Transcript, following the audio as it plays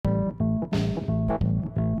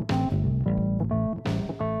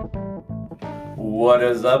What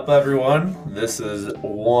is up, everyone? This is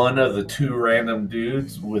one of the two random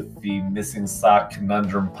dudes with the Missing Sock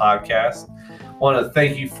Conundrum podcast. I want to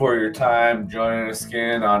thank you for your time joining us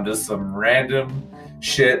again on just some random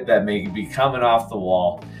shit that may be coming off the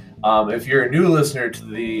wall. If you're a new listener to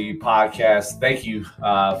the podcast, thank you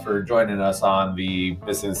for joining us on the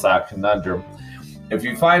Missing Sock Conundrum. If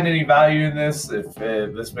you find any value in this, if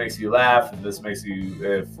this makes you laugh, if this makes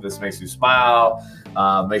you smile,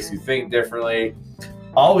 makes you think differently,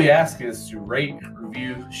 all we ask is to rate,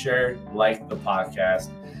 review, share, like the podcast.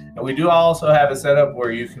 And we do also have it set up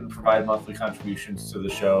where you can provide monthly contributions to the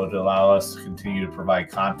show to allow us to continue to provide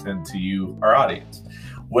content to you, our audience.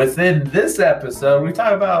 Within this episode, we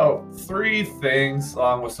talk about three things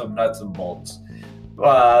along with some nuts and bolts.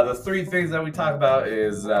 The three things that we talk about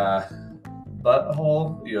is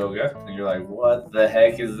butthole yoga, and you're like, what the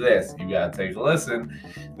heck is this? You gotta take a listen.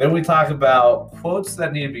 Then we talk about quotes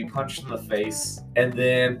that need to be punched in the face, and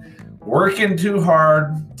then working too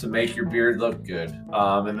hard to make your beard look good.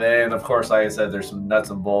 And then, of course, like I said, there's some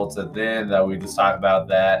nuts and bolts at the end that we just talk about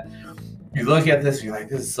that. You look at this, you're like,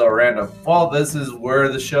 this is so random. Well, this is where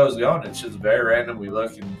the show's going. It's just very random. We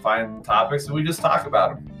look and find topics, and we just talk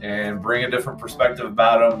about them and bring a different perspective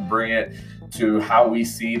about them, bring it to how we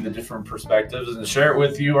see the different perspectives and share it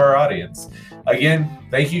with you, our audience. Again,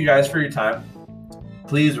 thank you guys for your time.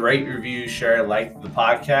 Please rate, review, share, like the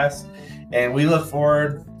podcast, and we look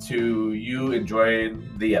forward to you enjoying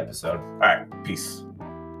the episode. All right, peace.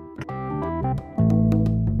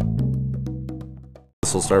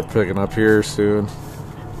 This will start picking up here soon.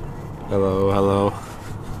 Hello.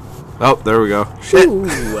 Oh, there we go. Shit. A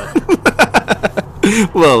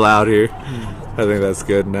little loud here. I think that's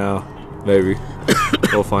good now. Maybe.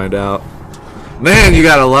 We'll find out. Man, you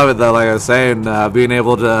gotta love it though, like I was saying, being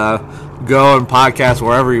able to go and podcast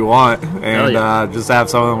wherever you want and just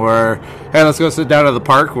have something where, hey, let's go sit down at the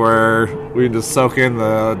park where we can just soak in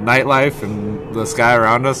the nightlife and the sky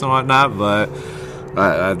around us and whatnot. But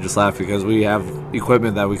I just laugh because we have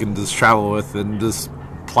equipment that we can just travel with and just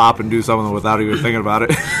plop and do something without even thinking about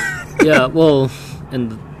it. Yeah, well,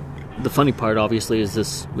 and the funny part, obviously, is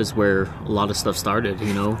this was where a lot of stuff started,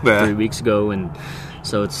 3 weeks ago. And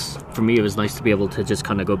so for me, it was nice to be able to just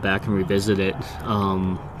kind of go back and revisit it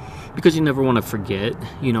because you never want to forget,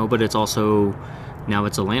 but it's also, now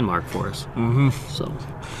it's a landmark for us. Mm-hmm. So,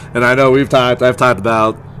 and I know I've talked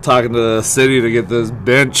about talking to the city to get this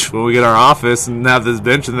bench when we get our office and have this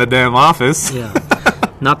bench in the damn office. Yeah.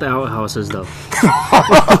 Not the outhouses, though.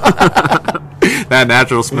 That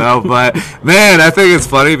natural smell. But, man, I think it's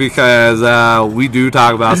funny because we do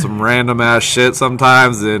talk about some random-ass shit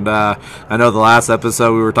sometimes. And I know the last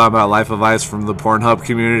episode we were talking about life advice from the Pornhub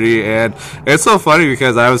community. And it's so funny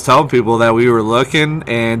because I was telling people that we were looking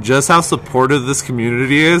and just how supportive this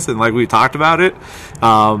community is. And, like, we talked about it.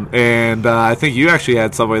 And I think you actually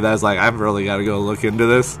had somebody that was like, I've really got to go look into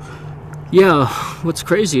this. Yeah. What's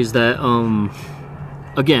crazy is that,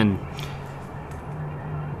 again,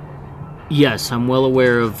 yes, I'm well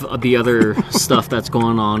aware of the other stuff that's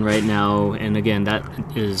going on right now, and again, that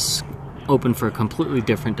is open for a completely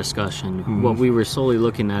different discussion. Mm-hmm. What we were solely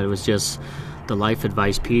looking at was just the life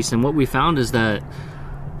advice piece, and what we found is that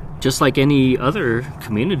just like any other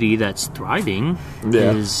community that's thriving,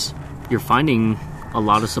 is you're finding a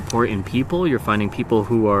lot of support in people, you're finding people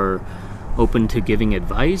who are open to giving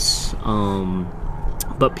advice,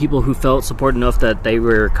 but people who felt support enough that they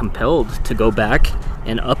were compelled to go back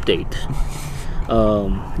and update,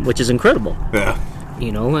 which is incredible. Yeah.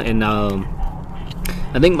 And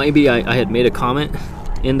I think maybe I had made a comment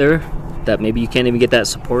in there that maybe you can't even get that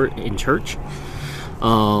support in church.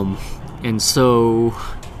 And so,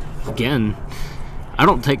 again, I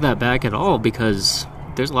don't take that back at all because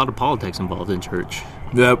there's a lot of politics involved in church.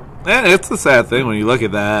 Yep. And it's a sad thing when you look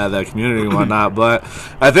at that community and whatnot, but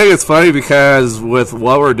I think it's funny because with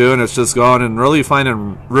what we're doing, it's just going and really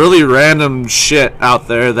finding really random shit out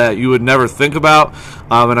there that you would never think about.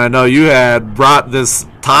 And I know you had brought this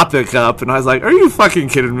topic up, and I was like, are you fucking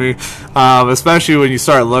kidding me? Especially when you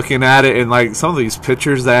start looking at it and like some of these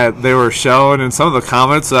pictures that they were showing and some of the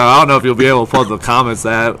comments. I don't know if you'll be able to pull up the comments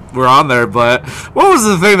that were on there, but what was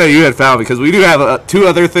the thing that you had found? Because we do have two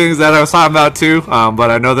other things that I was talking about too,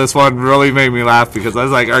 but I know this one really made me laugh because I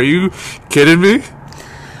was like, are you kidding me?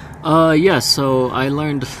 Yeah, so I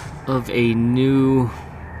learned of a new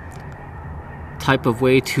type of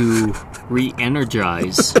way to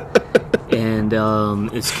re-energize, and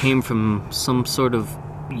it came from some sort of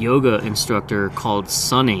yoga instructor called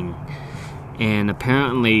sunning, and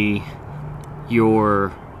apparently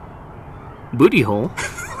your booty hole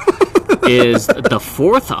is the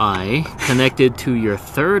fourth eye connected to your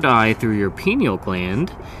third eye through your pineal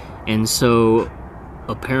gland. And so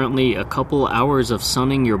apparently a couple hours of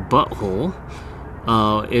sunning your butthole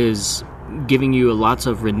is giving you lots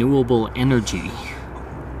of renewable energy.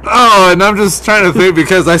 Oh, and I'm just trying to think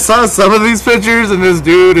because I saw some of these pictures and this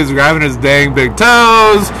dude is grabbing his dang big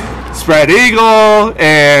toes, spread eagle,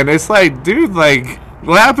 and it's like, dude, like,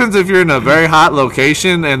 what happens if you're in a very hot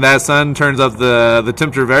location and that sun turns up the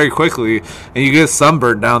temperature very quickly and you get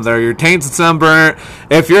sunburned down there? Your taint's sunburnt.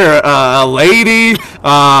 If you're a lady,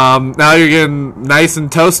 now you're getting nice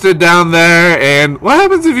and toasted down there. And what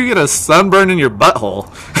happens if you get a sunburn in your butthole?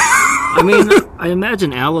 I mean, I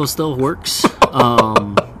imagine aloe still works.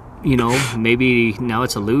 You know, maybe now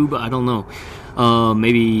it's a lube. I don't know.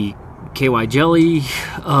 Maybe KY jelly.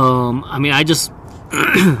 I mean, I just,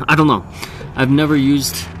 I don't know. I've never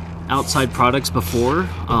used outside products before.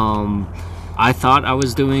 I thought I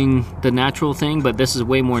was doing the natural thing, but this is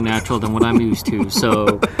way more natural than what I'm used to.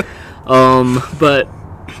 So, but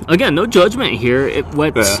again, no judgment here.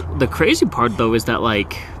 The crazy part, though, is that,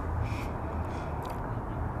 like,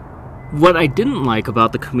 what I didn't like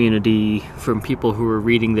about the community from people who were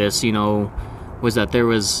reading this, you know, was that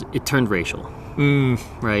it turned racial.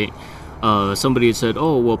 Right? Somebody had said,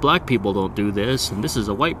 oh, well, black people don't do this, and this is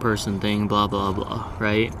a white person thing, blah, blah, blah,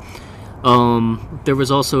 right? There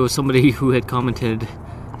was also somebody who had commented,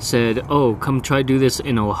 said, oh, come try do this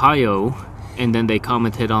in Ohio, and then they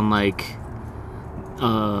commented on, like,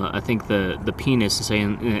 I think the penis,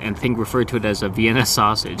 saying, and think referred to it as a Vienna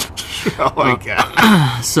sausage. Oh my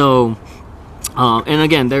God. So, and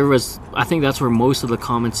again, I think that's where most of the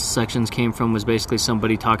comments sections came from, was basically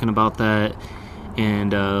somebody talking about that,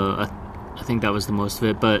 and I think that was the most of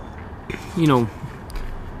it. But, you know,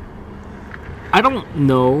 I don't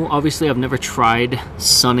know. Obviously, I've never tried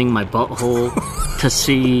sunning my butthole to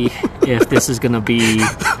see if this is going to be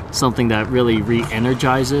something that really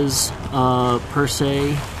re-energizes, per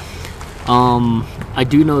se. I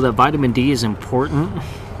do know that vitamin D is important.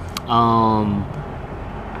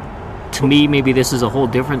 To me, maybe this is a whole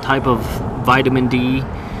different type of vitamin D.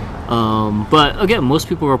 But again, most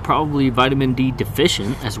people are probably vitamin D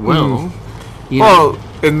deficient as well. You know? Well,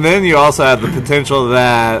 and then you also have the potential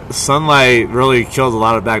that sunlight really kills a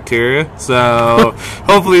lot of bacteria. So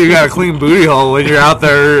hopefully you got a clean booty hole when you're out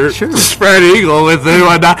there spread eagle with it and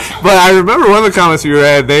whatnot. But I remember one of the comments you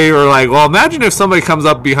read, they were like, well, imagine if somebody comes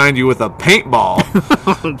up behind you with a paintball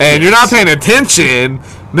and you're not paying attention.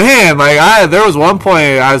 Man, like there was one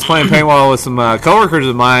point I was playing paintball with some coworkers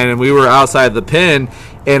of mine, and we were outside the pen,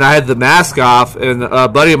 and I had the mask off, and a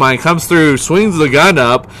buddy of mine comes through, swings the gun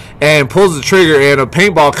up, and pulls the trigger, and a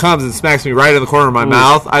paintball comes and smacks me right in the corner of my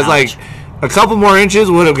mouth. I was like, a couple more inches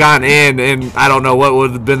would have gone in, and I don't know what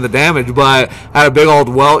would have been the damage, but I had a big old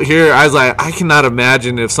welt here. I was like, I cannot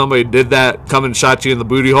imagine if somebody did that, come and shot you in the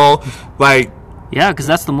booty hole. Like, yeah, because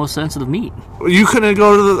that's the most sensitive meat. You couldn't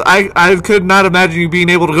go to the... I could not imagine you being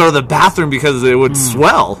able to go to the bathroom because it would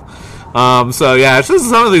swell. So, yeah, it's just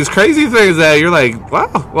some of these crazy things that you're like,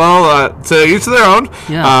 wow, well, to each their own.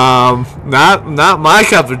 Yeah. Not my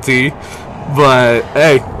cup of tea, but,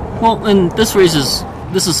 hey. Well, and this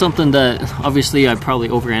is something that, obviously, I probably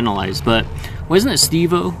overanalyzed, but wasn't it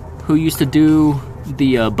Steve-O who used to do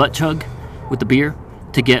the butt chug with the beer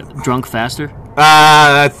to get drunk faster?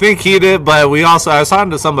 I think he did, but I was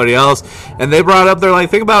talking to somebody else, and they brought up, they're like,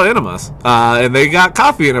 think about enemas. And they got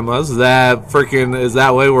coffee enemas that freaking is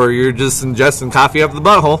that way where you're just ingesting coffee up the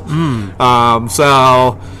butthole.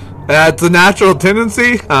 So that's a natural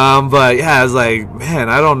tendency. But yeah, it's like, man,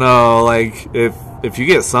 I don't know, like, if you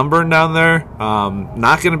get sunburned down there,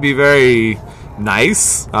 not going to be very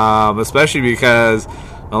nice, especially because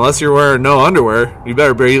unless you're wearing no underwear, you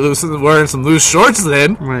better be wearing some loose shorts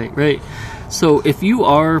then. Right. So if you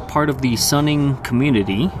are part of the sunning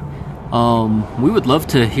community, we would love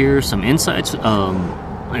to hear some insights.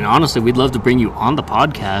 And honestly, we'd love to bring you on the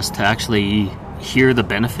podcast to actually hear the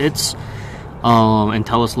benefits and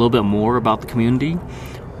tell us a little bit more about the community.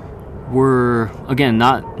 We're, again,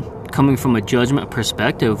 not coming from a judgment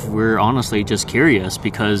perspective. We're honestly just curious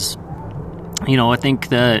because, you know, I think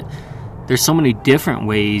that there's so many different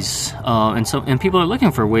ways, and people are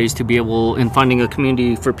looking for ways to be able, in finding a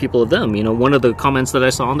community for people of them. You know, one of the comments that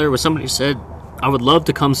I saw on there was somebody said, I would love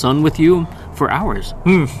to come sun with you for hours.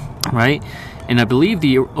 Right? And I believe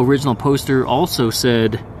the original poster also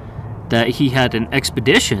said that he had an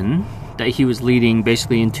expedition that he was leading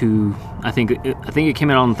basically into, I think it came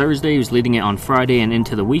out on Thursday, he was leading it on Friday and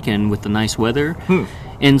into the weekend with the nice weather.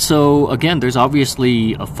 And so, again, there's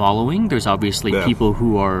obviously a following. There's obviously people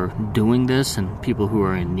who are doing this and people who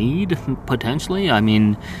are in need, potentially. I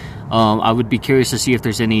mean, I would be curious to see if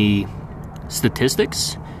there's any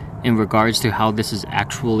statistics in regards to how this is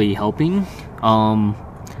actually helping. And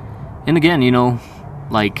again,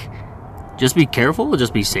 like, just be careful,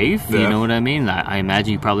 just be safe. Yeah. You know what I mean? I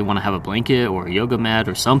imagine you probably want to have a blanket or a yoga mat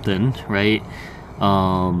or something, right?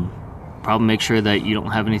 Probably make sure that you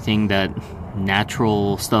don't have anything that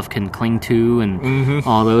natural stuff can cling to and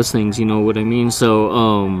all those things, you know what I mean?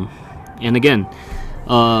 So, and again,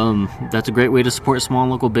 that's a great way to support small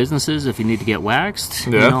local businesses if you need to get waxed,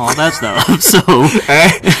 all that stuff. So,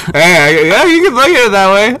 yeah, you can look at it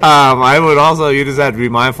that way. I would also, you just have to be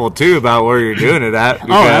mindful too about where you're doing it at,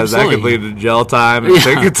 because that could lead to jail time and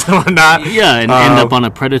tickets and whatnot. Yeah, and end up on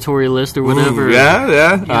a predatory list or whatever.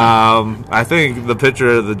 Yeah. I think the picture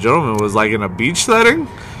of the gentleman was like in a beach setting.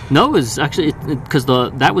 No, it was actually because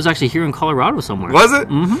that was actually here in Colorado somewhere. Was it?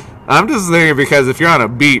 Mm-hmm. I'm just thinking because if you're on a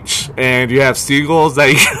beach and you have seagulls that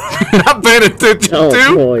you're not paying attention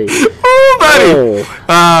to, boy. Oh,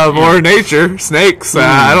 buddy, or nature, snakes.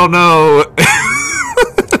 I don't know.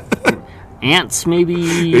 Ants, maybe.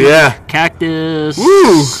 Yeah. Cactus.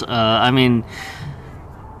 Woo. I mean,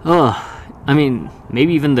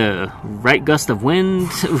 maybe even the right gust of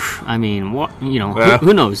wind. Oof, I mean, what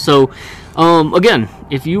who knows? So. Again,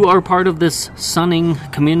 if you are part of this sunning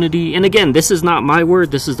community, and again, this is not my word,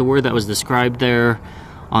 this is the word that was described there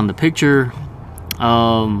on the picture.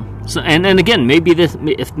 So, and again, maybe if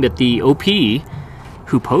the OP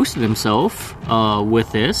who posted himself with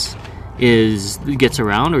this gets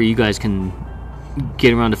around, or you guys can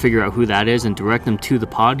get around to figure out who that is and direct them to the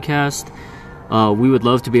podcast. We would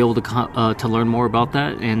love to be able to learn more about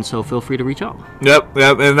that, and so feel free to reach out. Yep.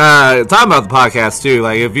 And talking about the podcast too,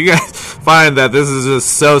 like if you guys find that this is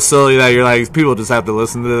just so silly that you're like, people just have to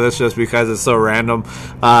listen to this just because it's so random,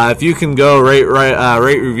 if you can go rate,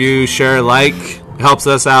 review, share, like, helps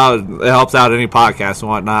us out. It helps out any podcast and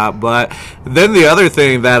whatnot. But then the other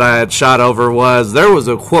thing that I had shot over was there was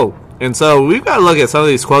a quote. And so we've got to look at some of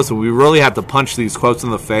these quotes, and we really have to punch these quotes in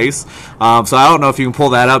the face. So I don't know if you can pull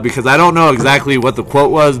that up, because I don't know exactly what the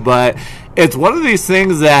quote was, but it's one of these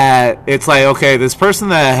things that it's like, okay, this person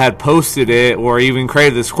that had posted it or even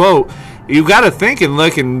created this quote, you've got to think and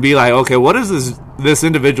look and be like, okay, what is this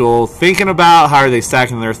individual thinking about? How are they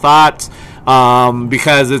stacking their thoughts?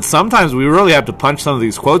 Because it's sometimes we really have to punch some of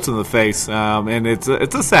these quotes in the face, and it's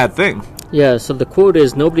a sad thing. Yeah, so the quote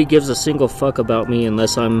is, nobody gives a single fuck about me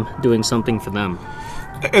unless I'm doing something for them.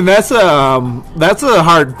 And that's a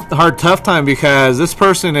hard tough time, because this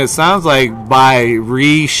person, it sounds like by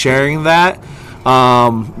re-sharing that,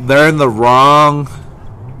 they're in the wrong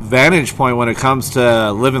vantage point when it comes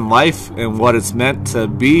to living life and what it's meant to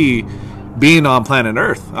be being on planet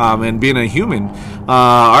Earth, and being a human.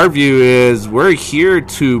 Our view is we're here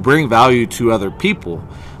to bring value to other people.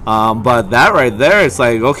 But that right there, it's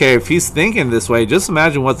like, okay, if he's thinking this way, just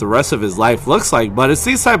imagine what the rest of his life looks like. But it's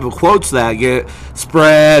these type of quotes that get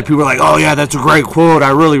spread. People are like, oh yeah, that's a great quote, I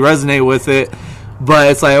really resonate with it.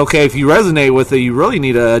 But it's like, okay, if you resonate with it, you really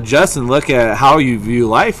need to adjust and look at how you view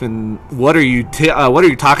life, and what are you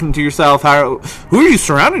talking to yourself? Who are you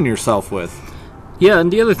surrounding yourself with? Yeah,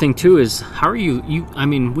 and the other thing too is, how are you I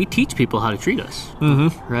mean, we teach people how to treat us,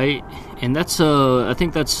 right? And that's I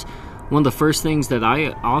think that's one of the first things that I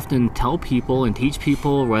often tell people and teach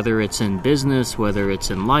people, whether it's in business, whether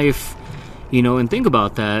it's in life, and think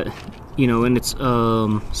about that, and it's,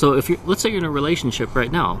 so if let's say you're in a relationship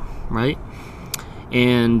right now, right?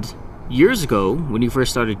 And years ago, when you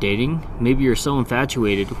first started dating, maybe you're so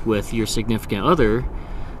infatuated with your significant other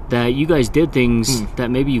that you guys did things that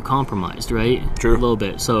maybe you compromised, right? True. A little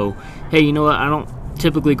bit. So, hey, you know what? I don't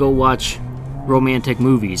typically go watch romantic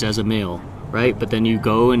movies as a male, right? But then you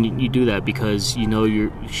go and you do that because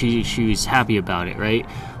she's happy about it, right?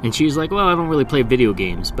 And she's like, well, I don't really play video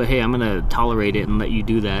games, but hey, I'm gonna tolerate it and let you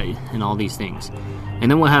do that and all these things. And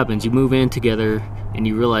then what happens? You move in together and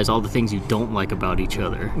you realize all the things you don't like about each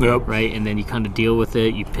other, yep. Right? And then you kind of deal with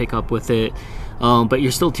it, you pick up with it, but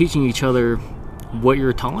you're still teaching each other what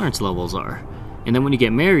your tolerance levels are. And then when you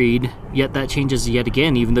get married, yet that changes yet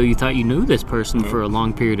again, even though you thought you knew this person for a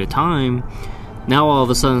long period of time. Now all of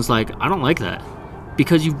a sudden it's like, I don't like that.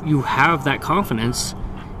 Because you have that confidence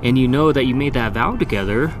and you know that you made that vow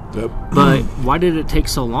together. Yep. But why did it take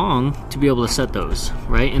so long to be able to set those,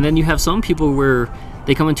 right? And then you have some people where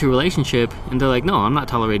they come into a relationship and they're like, no, I'm not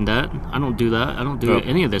tolerating that. I don't do that. I don't do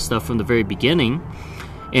any of this stuff from the very beginning.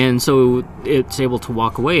 And so it's able to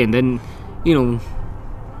walk away. And then,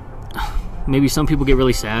 maybe some people get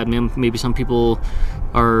really sad. Maybe some people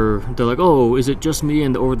they're like, oh, is it just me?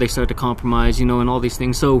 Or they start to compromise, and all these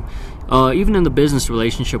things. So even in the business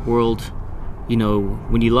relationship world,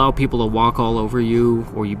 when you allow people to walk all over you,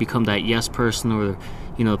 or you become that yes person, or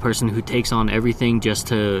the person who takes on everything just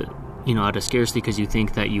to out of scarcity because you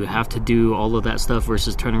think that you have to do all of that stuff,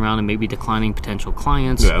 versus turn around and maybe declining potential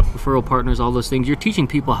clients, referral partners, all those things. You're teaching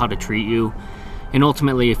people how to treat you. And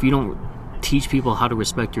ultimately, if you don't teach people how to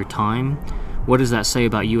respect your time, what does that say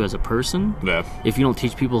about you as a person? Yeah. If you don't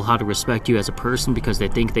teach people how to respect you as a person because they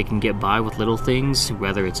think they can get by with little things,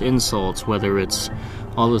 whether it's insults, whether it's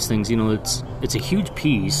all those things, it's a huge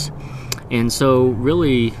piece. And so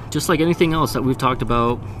really, just like anything else that we've talked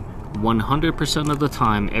about, 100% of the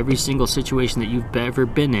time, every single situation that you've ever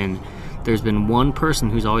been in, there's been one person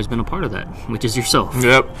who's always been a part of that, which is yourself.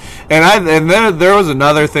 Yep. And then there was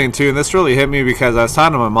another thing too, and this really hit me because I was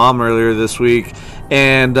talking to my mom earlier this week,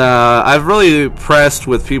 and I've really pressed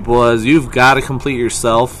with people as you've got to complete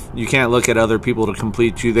yourself. You can't look at other people to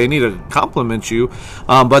complete you. They need to compliment you.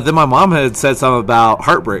 But then my mom had said something about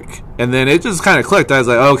heartbreak, and then it just kind of clicked. I was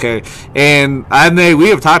like, okay. And we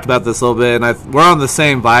have talked about this a little bit, and we're on the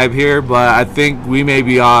same vibe here, but I think we may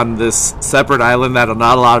be on this separate island that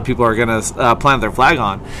not a lot of people are going to plant their flag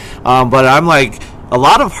on. But I'm like, a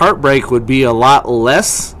lot of heartbreak would be a lot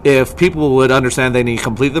less if people would understand they need to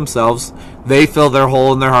complete themselves. They fill their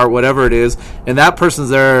hole in their heart, whatever it is, and that person's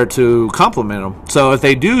there to compliment them. So if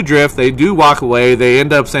they do drift, they do walk away, they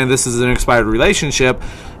end up saying this is an expired relationship,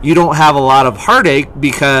 you don't have a lot of heartache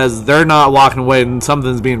because they're not walking away and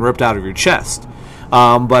something's being ripped out of your chest.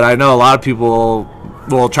 But I know a lot of people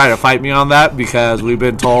will try to fight me on that because we've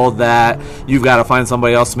been told that you've got to find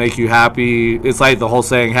somebody else to make you happy. It's like the whole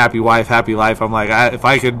saying, happy wife, happy life. I'm like, if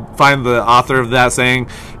I could find the author of that saying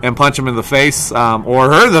and punch him in the face,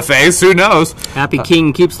 or her in the face, who knows? Happy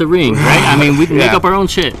king keeps the ring, right? I mean, we can make up our own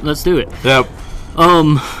shit. Let's do it. Yep.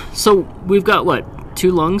 So we've got what?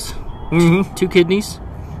 2 lungs, 2 kidneys,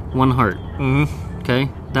 1 heart. Okay?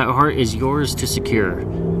 That heart is yours to secure.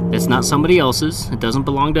 It's not somebody else's. It doesn't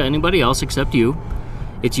belong to anybody else except you.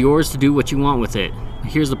 It's yours to do what you want with it.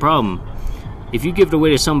 Here's the problem. If you give it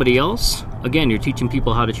away to somebody else, again, you're teaching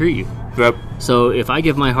people how to treat you. Yep. So if I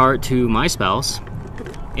give my heart to my spouse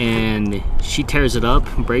and she tears it up,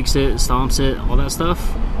 breaks it, stomps it, all that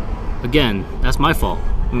stuff, again, that's my fault.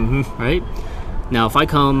 Right? Now, if I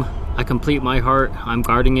complete my heart, I'm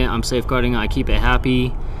guarding it, I'm safeguarding it, I keep it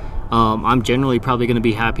happy, I'm generally probably going to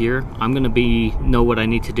be happier. I'm going to know what I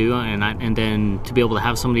need to do, and then to be able to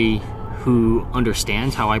have somebody who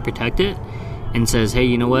understands how I protect it and says, hey,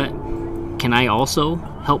 you know what? Can I also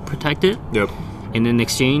help protect it? Yep. And in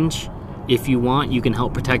exchange, if you want, you can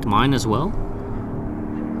help protect mine as well.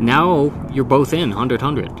 Now you're both in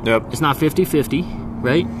 100-100. Yep. It's not 50-50,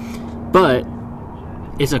 right? But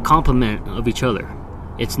it's a complement of each other.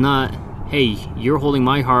 It's not, hey, you're holding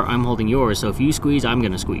my heart, I'm holding yours, so if you squeeze, I'm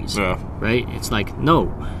going to squeeze. Yeah. Right? It's like,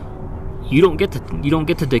 no. You don't get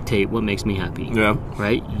to dictate what makes me happy. Yeah.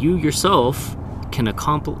 Right? You yourself can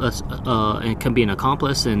can be an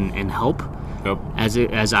accomplice and help. Yep.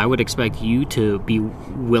 As I would expect you to be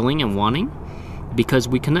willing and wanting, because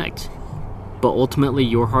we connect. But ultimately,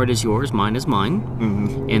 your heart is yours, mine is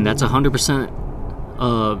mine, and that's 100%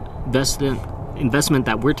 investment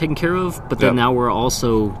that we're taking care of. But then now we're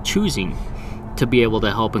also choosing to be able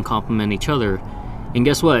to help and complement each other. And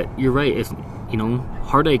guess what? You're right. If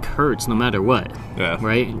heartache hurts no matter what. Yeah.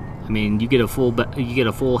 Right? I mean, you get a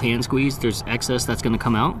full hand squeeze, there's excess that's going to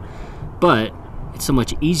come out, but it's so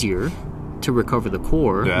much easier to recover the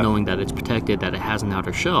core knowing that it's protected, that it has an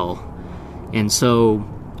outer shell. And so,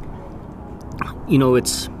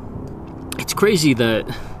 it's crazy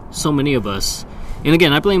that so many of us, and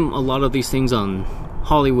again, I blame a lot of these things on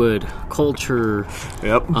Hollywood culture.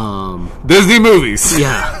 Yep. Disney movies.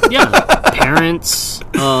 Yeah. Parents.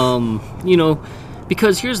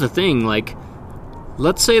 Because here's the thing, like,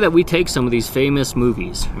 let's say that we take some of these famous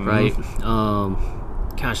movies, right?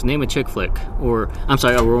 Name a chick flick, or I'm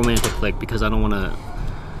sorry, a romantic flick, because I don't want to.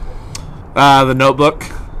 The Notebook.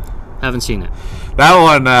 Haven't seen it. That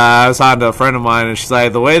one, I was talking to a friend of mine, and she's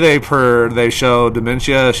like, the way they show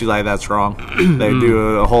dementia, she's like, that's wrong. They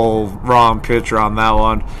do a whole wrong picture on that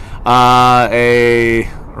one. A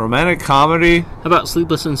romantic comedy. How about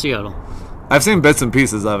Sleepless in Seattle? I've seen bits and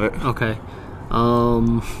pieces of it. Okay.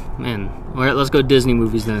 Man. All right, let's go Disney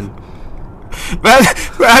movies then.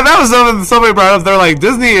 That was something somebody brought up. They're like,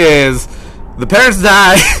 Disney is, the parents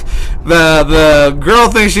die, the girl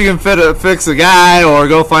thinks she can fix a guy, or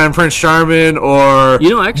go find Prince Charming, or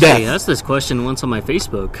actually, death. I asked this question once on my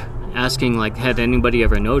Facebook, asking, like, had anybody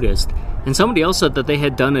ever noticed? And somebody else said that they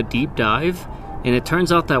had done a deep dive, and it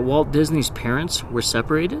turns out that Walt Disney's parents were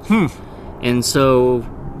separated. And so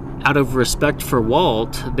out of respect for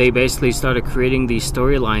Walt, they basically started creating these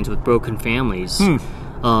storylines with broken families. It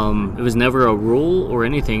was never a rule or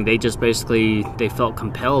anything. They just basically, they felt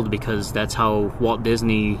compelled because that's how Walt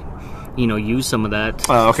Disney, used some of that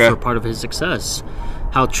for part of his success.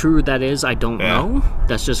 How true that is, I don't know.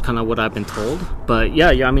 That's just kind of what I've been told. But yeah,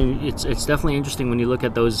 I mean, it's definitely interesting when you look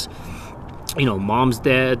at those, mom's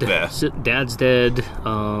dead, dad's dead,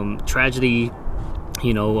 tragedy.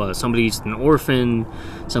 Somebody's an orphan,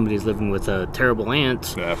 somebody's living with a terrible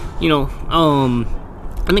aunt. And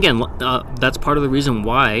again, that's part of the reason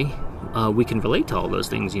why we can relate to all those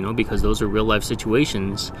things, because those are real life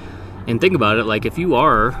situations. And think about it, like if you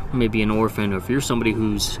are maybe an orphan, or if you're somebody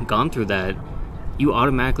who's gone through that, you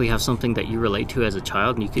automatically have something that you relate to as a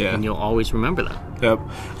child, and and you'll always remember that. Yep.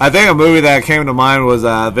 I think a movie that came to mind was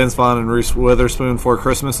Vince Vaughn and Reese Witherspoon, Four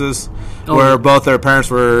Christmases, where both their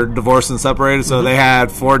parents were divorced and separated, so they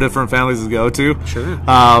had 4 different families to go to. Sure.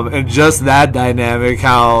 And just that dynamic,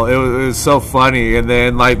 how it was so funny, and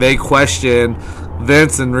then like they questioned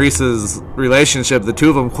Vince and Reese's relationship. The two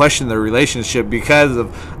of them questioned their relationship because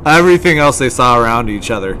of everything else they saw around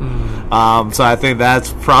each other. So I think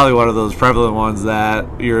that's probably one of those prevalent ones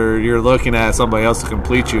that you're looking at somebody else to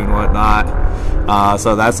complete you and whatnot.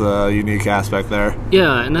 So that's a unique aspect there.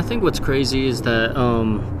 Yeah, and I think what's crazy is that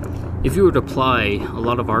if you were to apply a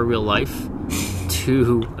lot of our real life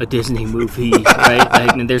to a Disney movie,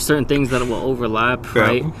 right? And there's certain things that will overlap,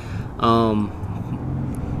 right?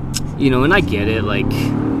 And I get it, like,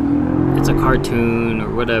 it's a cartoon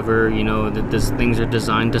or whatever, that these things are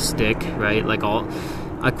designed to stick, right? Like,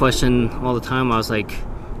 I question all the time, I was like,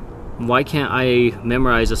 why can't I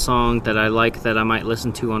memorize a song that I like that I might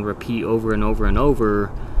listen to on repeat over and over and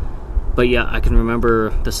over, but yeah, I can remember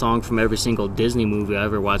the song from every single Disney movie I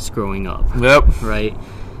ever watched growing up. Yep. Right?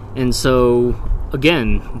 And so,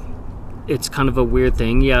 again, it's kind of a weird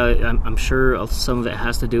thing. Yeah, I'm sure some of it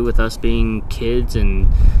has to do with us being kids and,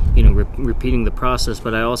 repeating the process,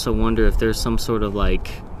 but I also wonder if there's some sort of,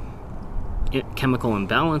 like, chemical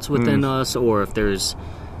imbalance within us, or if there's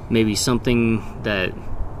maybe something that,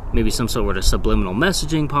 maybe some sort of subliminal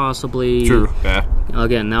messaging possibly. True, yeah.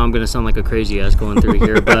 Again, now I'm going to sound like a crazy ass going through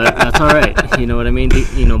here, but that's all right. You know what I mean?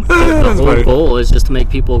 The whole goal is just to make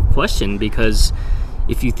people question, because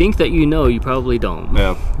if you think that you probably don't.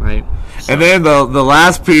 Yeah. Right? So. And then the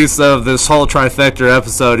last piece of this whole trifecta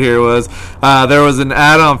episode here was there was an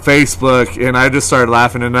ad on Facebook, and I just started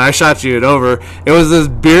laughing, and I shot you it over. It was this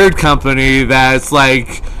beard company that's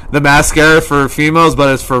like the mascara for females,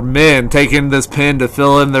 but it's for men, taking this pen to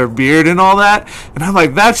fill in their beard and all that. And I'm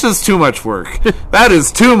like, that's just too much work. That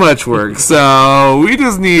is too much work. So we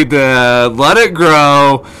just need to let it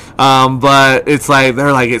grow. But it's like,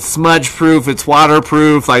 they're like, it's smudge proof, it's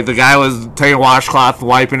waterproof. Like, the guy was taking a washcloth,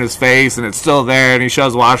 wiping his face, and it's still there, and he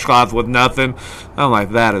shows washcloth with nothing. I'm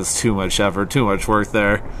like, that is too much effort, too much work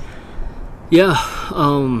there. Yeah.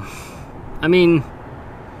 I mean,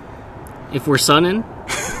 if we're sunning,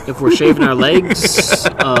 if we're shaving our legs, it's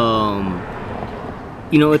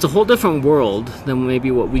a whole different world than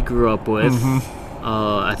maybe what we grew up with.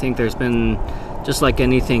 I think there's been, just like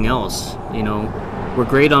anything else, we're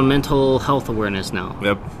great on mental health awareness now.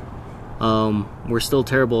 Yep. We're still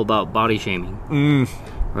terrible about body shaming.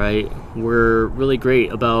 Right? We're really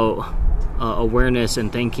great about awareness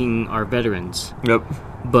and thanking our veterans. Yep.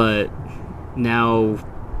 But now,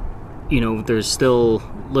 there's still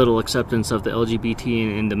little acceptance of the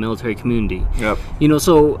LGBT in the military community. Yep.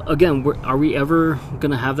 So again, are we ever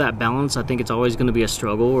going to have that balance? I think it's always going to be a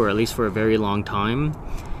struggle, or at least for a very long time.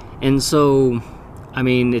 And so, I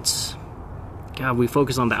mean, we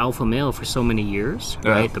focus on the alpha male for so many years,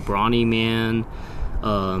 right? The brawny man,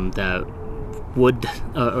 that would,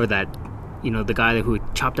 or that, the guy who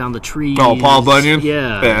would chop down the trees. Oh, Paul Bunyan?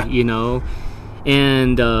 Yeah.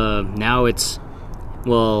 And now it's,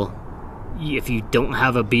 well, if you don't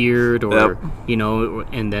have a beard, or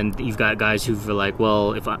and then you've got guys who are like,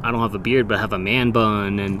 well, if I don't have a beard but I have a man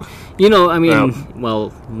bun, and well,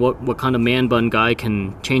 what kind of man bun guy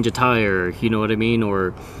can change a tire? You know what I mean?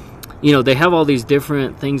 Or they have all these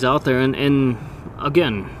different things out there, and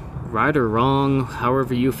again, right or wrong,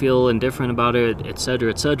 however you feel indifferent about it,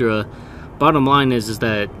 etc. Bottom line is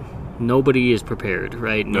that nobody is prepared,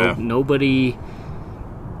 right? Nobody.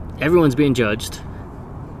 Everyone's being judged.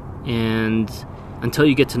 And until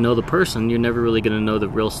you get to know the person, you're never really going to know the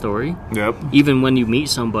real story. Yep. Even when you meet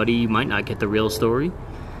somebody, you might not get the real story.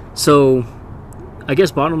 So, I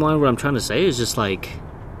guess bottom line, what I'm trying to say is just like,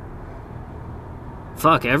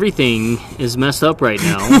 fuck, everything is messed up right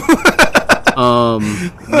now.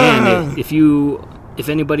 Man, if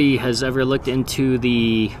anybody has ever looked into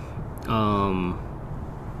the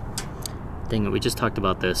Dang it, we just talked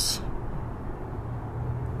about this.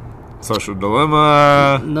 Social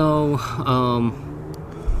Dilemma. No,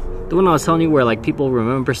 the one I was telling you where like people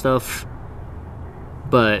remember stuff,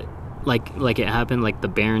 but like it happened, like the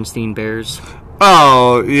Berenstain Bears.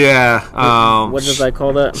 Oh yeah. What did I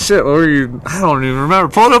call that? Shit, what were you? I don't even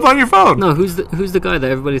remember. Pull it up on your phone. No, who's the guy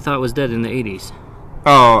that everybody thought was dead in the 80s?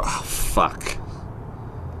 Oh fuck.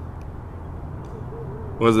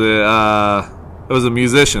 Was it? It was a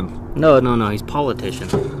musician. No, he's a politician.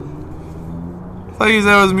 I thought you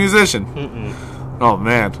said it was a musician. Mm-mm. Oh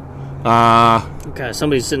man. God,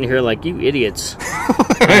 somebody's sitting here like, you idiots.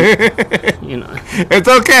 You know. It's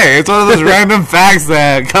okay. It's one of those random facts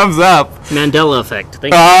that comes up. Mandela effect.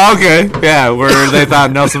 Oh, okay. Yeah, where they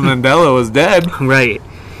thought Nelson Mandela was dead. Right.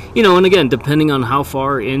 You know, and again, depending on how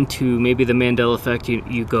far into maybe the Mandela effect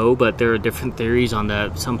you go, but there are different theories on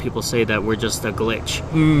that. Some people say that we're just a glitch,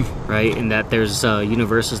 right? And that there's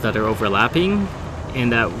universes that are overlapping,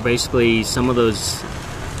 and that basically some of those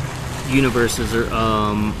universes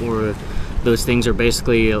or those things are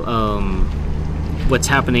basically what's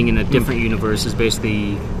happening in a different universe is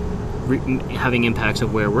basically having impacts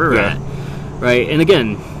of where we're at, right? And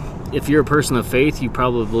again, if you're a person of faith, you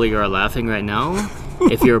probably are laughing right now.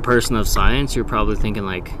 If you're a person of science, you're probably thinking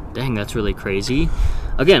like, dang, that's really crazy.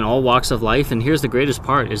 Again, all walks of life. And here's the greatest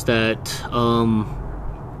part is that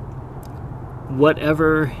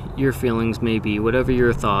whatever your feelings may be, whatever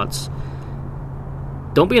your thoughts,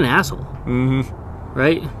 don't be an asshole.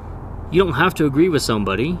 Right? You don't have to agree with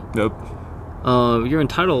somebody. Nope. You're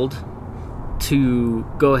entitled to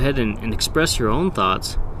go ahead and express your own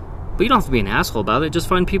thoughts, but you don't have to be an asshole about it. Just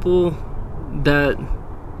find people that,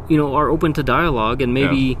 you know, are open to dialogue, and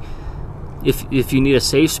maybe if you need a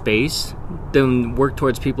safe space, then work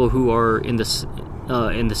towards people who are in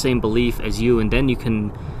the same belief as you, and then you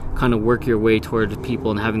can kind of work your way toward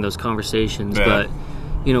people and having those conversations. But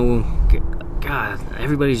you know, God,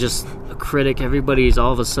 everybody's just a critic. Everybody's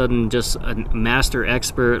all of a sudden just a master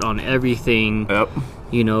expert on everything.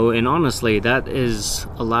 You know, and honestly, that is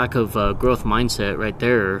a lack of growth mindset right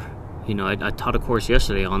there. You know, I taught a course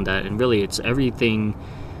yesterday on that, and really it's everything.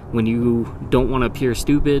 When you don't want to appear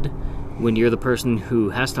stupid, when you're the person who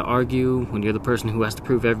has to argue, when you're the person who has to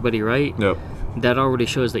prove everybody right, that already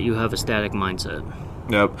shows that you have a static mindset.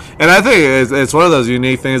 And I think it's one of those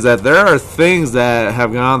unique things that there are things that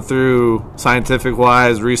have gone through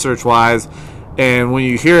scientific-wise, research-wise, and when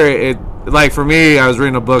you hear it, like for me, I was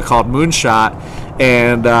reading a book called Moonshot,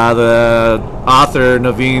 and the author,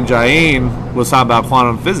 Naveen Jain, was talking about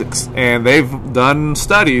quantum physics, and they've done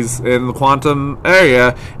studies in the quantum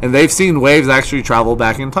area, and they've seen waves actually travel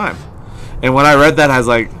back in time. And when I read that, I was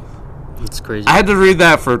like, it's crazy. I had to read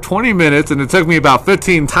that for 20 minutes, and it took me about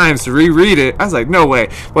 15 times to reread it. I was like, no way.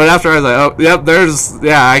 But after I was like, oh, yep,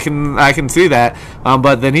 I can see that.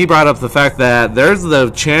 But then he brought up the fact that there's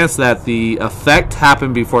the chance that the effect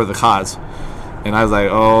happened before the cause. And I was like,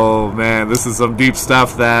 oh, man, this is some deep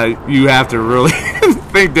stuff that you have to really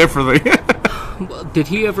think differently. Did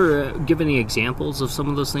he ever give any examples of some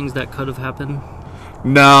of those things that could have happened?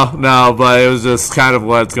 No, but it was just kind of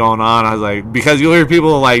what's going on. I was like, because you'll hear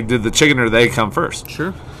people like, did the chicken or the egg come first?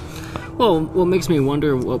 Sure. Well, what makes me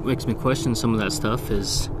wonder, what makes me question some of that stuff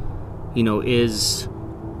is, you know, is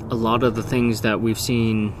a lot of the things that we've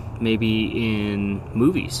seen maybe in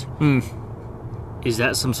movies. Is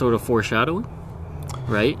that some sort of foreshadowing?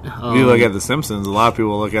 Right? You look at The Simpsons, a lot of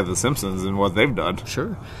people look at The Simpsons and what they've done.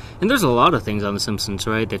 Sure. And there's a lot of things on The Simpsons,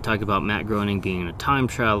 right? They've talked about Matt Groening being a time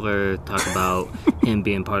traveler, talk about him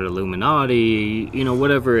being part of Illuminati, you know,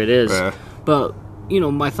 whatever it is. But, you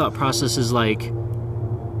know, my thought process is like,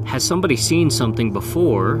 has somebody seen something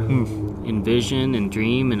before in vision and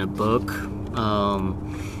dream in a book,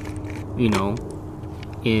 you know,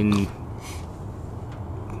 in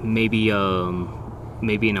maybe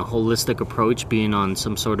in a holistic approach, being on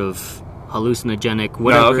some sort of hallucinogenic,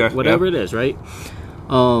 whatever it is, right?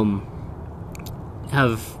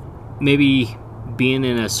 Have maybe being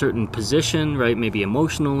in a certain position, right? Maybe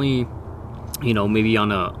emotionally, you know, maybe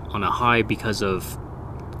on a high because of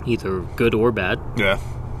either good or bad.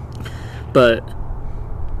 But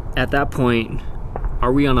at that point,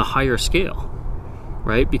 are we on a higher scale,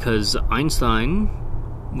 right? Because Einstein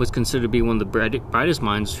was considered to be one of the brightest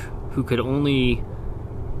minds who could only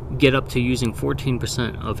get up to using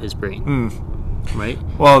 14% of his brain. Right?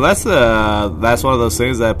 Well, that's one of those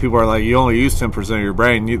things that people are like, you only use 10% of your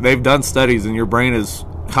brain. They've done studies, and your brain is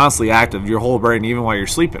constantly active, your whole brain, even while you're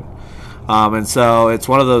sleeping. And so it's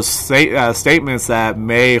one of those statements that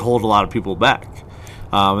may hold a lot of people back.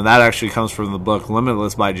 And that actually comes from the book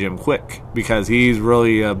Limitless by Jim Quick, because he's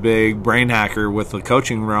really a big brain hacker with the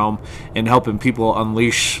coaching realm and helping people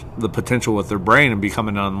unleash the potential with their brain and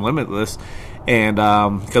becoming unlimitless. And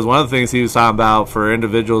because one of the things he was talking about for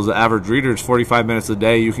individuals, the average readers, 45 minutes a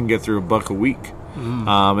day, you can get through a book a week.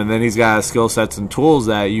 And then he's got skill sets and tools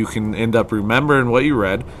that you can end up remembering what you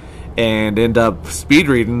read and end up speed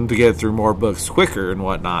reading to get through more books quicker and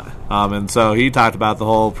whatnot. And so he talked about the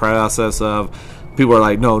whole process of people are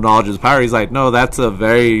like, no, knowledge is power. He's like, no, that's a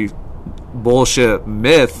very bullshit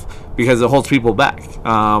myth because it holds people back.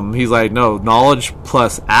 He's like, no, knowledge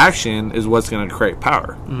plus action is what's going to create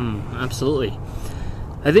power. Absolutely.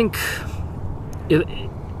 I think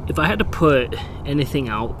if I had to put anything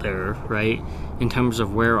out there, right, in terms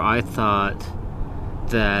of where I thought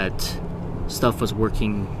that stuff was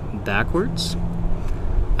working backwards,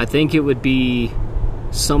 I think it would be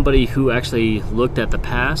somebody who actually looked at the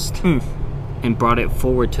past and brought it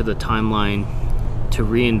forward to the timeline to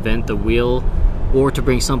reinvent the wheel or to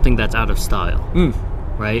bring something that's out of style,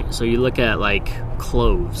 right? So you look at, like,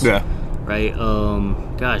 clothes, right?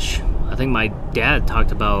 Gosh, I think my dad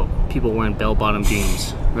talked about people wearing bell-bottom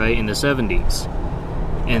jeans, right, in the 70s.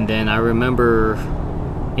 And then I remember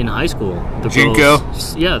in high school,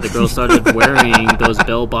 the girls started wearing those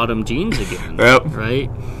bell-bottom jeans again, right?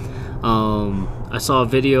 I saw a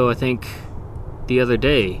video, I think, the other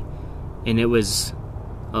day, and it was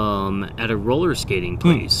at a roller skating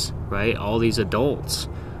place, right? All these adults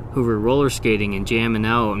who were roller skating and jamming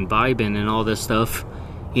out and vibing and all this stuff,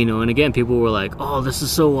 you know. And again, people were like, oh, this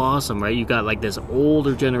is so awesome, right? You got like this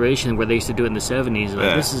older generation where they used to do it in the 70s,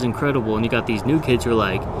 like, this is incredible. And you got these new kids who are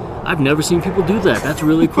like, I've never seen people do that, that's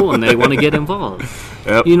really cool, and they want to get involved.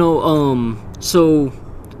 You know, so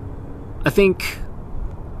I think,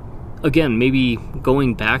 again, maybe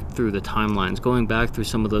going back through the timelines, going back through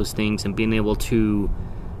some of those things and being able to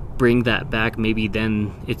bring that back, maybe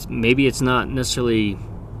it's not necessarily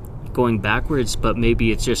going backwards, but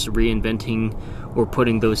maybe it's just reinventing or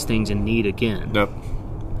putting those things in need again.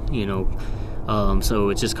 You know, so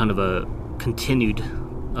it's just kind of a continued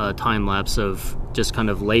time lapse of just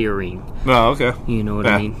kind of layering. You know what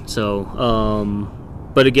I mean? So,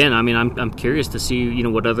 but again, I mean, I'm curious to see, you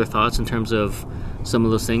know, what other thoughts in terms of some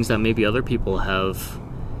of those things that maybe other people have,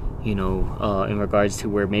 you know, in regards to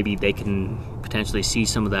where maybe they can potentially see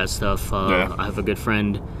some of that stuff. I have a good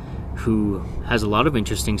friend who has a lot of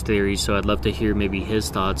interesting theories, so I'd love to hear maybe his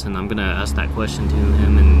thoughts, and I'm going to ask that question to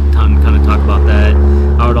him and kind of talk about that.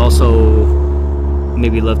 I would also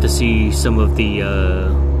maybe love to see some of the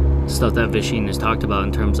stuff that Vishen has talked about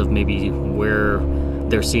in terms of maybe where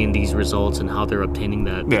they're seeing these results and how they're obtaining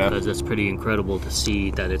that, because it's pretty incredible to see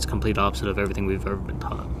that it's complete opposite of everything we've ever been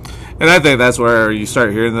taught. And I think that's where you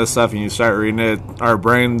start hearing this stuff and you start reading it. Our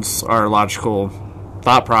brains are logical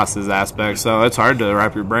thought process aspects, so it's hard to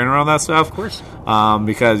wrap your brain around that stuff. Of course.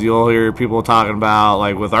 Because you'll hear people talking about,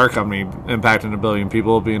 like with our company, impacting 1 billion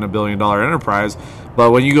people, being $1 billion enterprise. But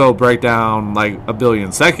when you go break down like 1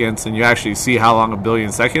 billion seconds and you actually see how long 1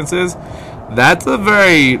 billion seconds is, that's a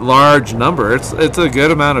very large number. It's a good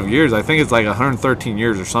amount of years. I think it's like 113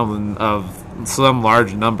 years or something, of some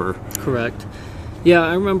large number. Correct. Yeah,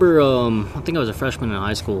 I remember, I think I was a freshman in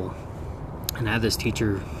high school, and I had this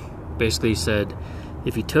teacher basically said,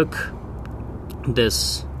 if you took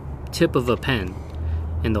this tip of a pen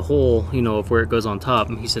and the hole, you know, of where it goes on top,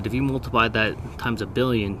 he said if you multiply that times 1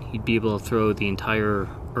 billion, you'd be able to throw the entire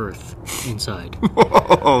Earth inside.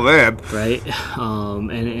 Oh, man. Right?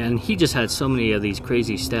 And he just had so many of these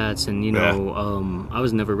crazy stats, and, you know, I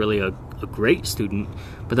was never really a great student,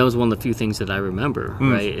 but that was one of the few things that I remember,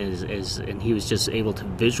 right? And he was just able to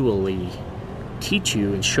visually teach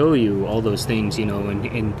you and show you all those things, you know,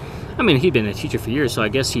 and I mean, he'd been a teacher for years, so I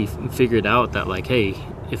guess he figured out that, like, hey,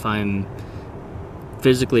 if I'm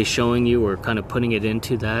physically showing you or kind of putting it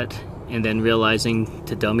into that and then realizing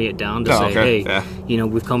to dummy it down to hey, you know,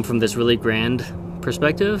 we've come from this really grand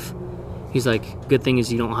perspective, he's like, good thing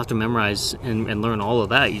is you don't have to memorize and learn all of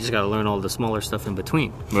that. You just got to learn all the smaller stuff in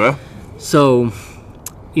between. So,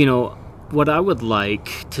 you know, what I would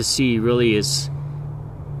like to see really is,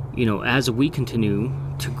 you know, as we continue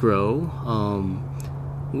to grow,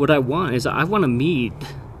 what I want is I want to meet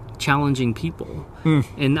challenging people.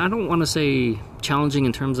 And I don't want to say challenging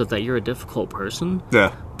in terms of that you're a difficult person.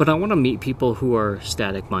 But I want to meet people who are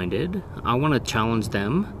static-minded. I want to challenge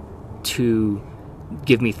them to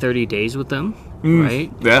give me 30 days with them,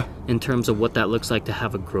 right? In terms of what that looks like to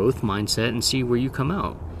have a growth mindset and see where you come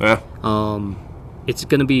out. It's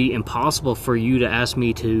going to be impossible for you to ask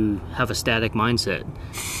me to have a static mindset,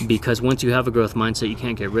 because once you have a growth mindset, you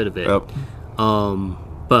can't get rid of it.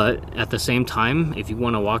 But at the same time, if you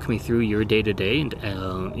want to walk me through your day to day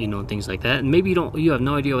and things like that, and maybe you have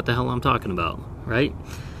no idea what the hell I'm talking about, right?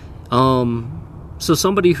 So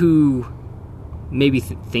somebody who maybe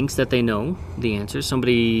thinks that they know the answer,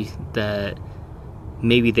 somebody that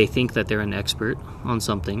maybe they think that they're an expert on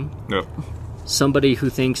something, Yep. somebody who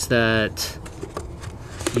thinks that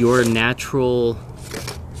your natural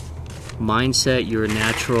mindset, your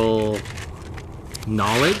natural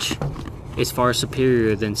knowledge is far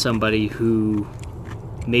superior than somebody who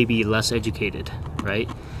may be less educated, right?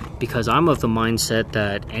 Because I'm of the mindset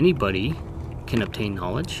that anybody can obtain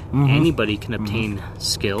knowledge, anybody can obtain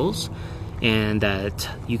skills, and that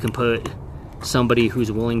you can put somebody who's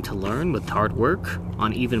willing to learn with hard work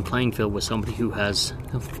on even playing field with somebody who has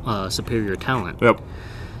superior talent. Yep.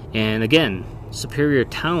 And again, superior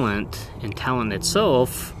talent and talent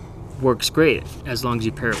itself works great as long as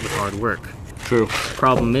you pair it with hard work. True.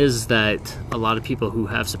 Problem is that a lot of people who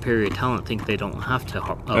have superior talent think they don't have to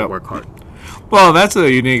work hard. Well, that's a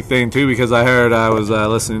unique thing, too, because I was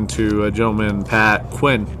listening to a gentleman, Pat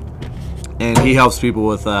Quinn, and he helps people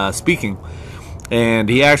with speaking. And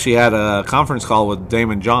he actually had a conference call with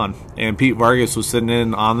Damon John, and Pete Vargas was sitting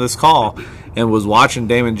in on this call and was watching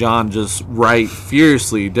Damon John just write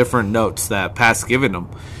furiously different notes that Pat's giving him.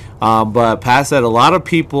 But Pat said a lot of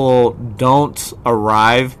people don't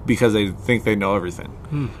arrive because they think they know everything.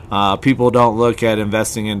 People don't look at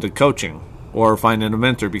investing into coaching or finding a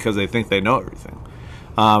mentor because they think they know everything.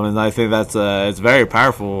 And I think that's it's very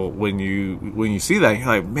powerful when you see that. You're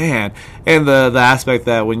like, man. And the aspect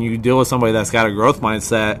that when you deal with somebody that's got a growth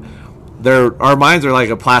mindset, our minds are like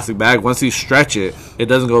a plastic bag. Once you stretch it, it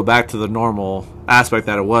doesn't go back to the normal aspect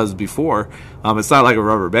that it was before. It's not like a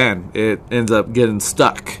rubber band. It ends up getting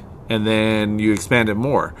stuck, and then you expand it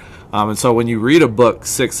more. And so when you read a book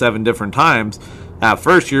 6-7 different times, at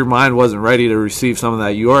first your mind wasn't ready to receive something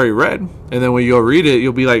that you already read. And then when you'll read it,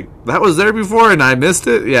 you'll be like, that was there before and I missed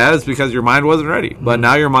it? Yeah, it's because your mind wasn't ready. But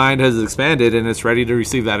now your mind has expanded and it's ready to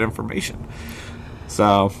receive that information.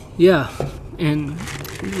 So. Yeah, and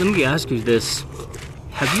let me ask you this.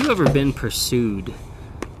 Have you ever been pursued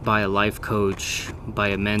by a life coach, by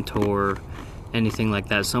a mentor, anything like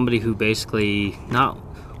that? Somebody who basically, not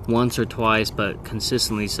once or twice, but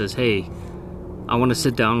consistently says, hey, I want to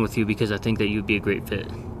sit down with you because I think that you'd be a great fit.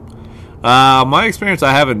 My experience,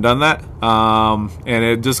 I haven't done that. And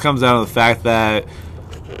it just comes down to the fact that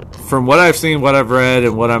from what I've seen, what I've read,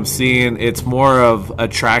 and what I'm seeing, it's more of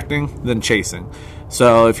attracting than chasing.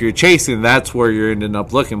 So if you're chasing, that's where you're ending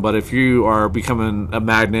up looking. But if you are becoming a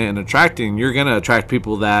magnet and attracting, you're going to attract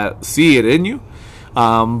people that see it in you.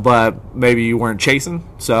 But maybe you weren't chasing.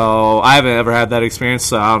 So I haven't ever had that experience.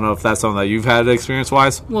 So I don't know if that's something that you've had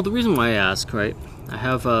experience-wise. Well, the reason why I ask, right, I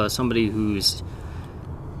have somebody who's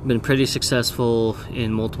been pretty successful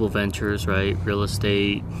in multiple ventures, right, real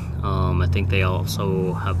estate. I think they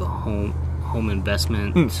also have a home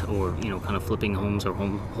investment or, kind of flipping homes or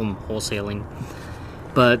home wholesaling.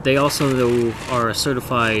 But they also are a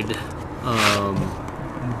certified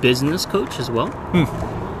business coach as well.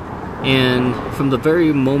 And from the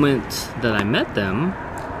very moment that I met them,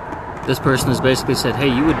 this person has basically said, hey,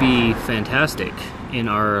 you would be fantastic in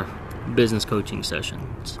our business coaching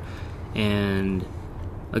sessions. And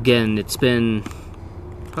again, it's been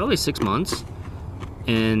probably 6 months.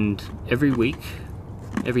 And every week,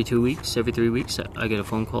 every 2 weeks, every 3 weeks, I get a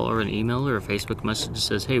phone call or an email or a Facebook message that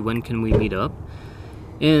says, hey, when can we meet up?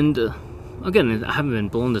 And again, I haven't been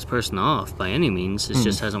blowing this person off by any means. It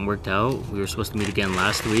just hasn't worked out. We were supposed to meet again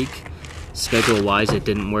last week. Schedule-wise, it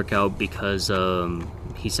didn't work out because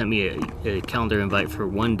he sent me a calendar invite for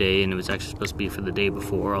one day, and it was actually supposed to be for the day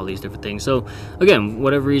before, all these different things. So, again,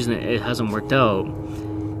 whatever reason, it hasn't worked out.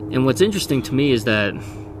 And what's interesting to me is that,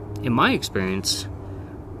 in my experience,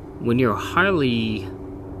 when you're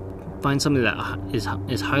find somebody that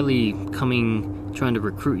is highly trying to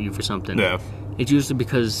recruit you for something, it's usually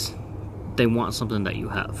because they want something that you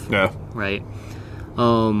have. Yeah. Right?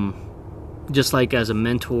 Just like as a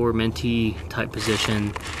mentor-mentee type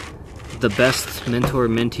position, the best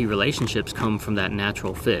mentor-mentee relationships come from that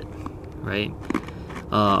natural fit, right?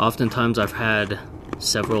 Oftentimes I've had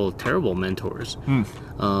several terrible mentors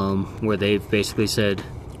where they've basically said,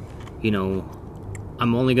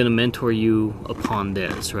 I'm only going to mentor you upon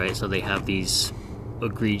this, right? So they have these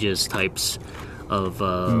egregious types of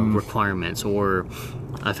requirements. Or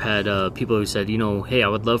I've had people who said, hey, I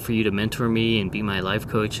would love for you to mentor me and be my life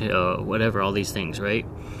coach, whatever, all these things, right?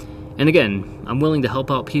 And again, I'm willing to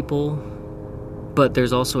help out people, but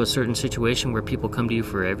there's also a certain situation where people come to you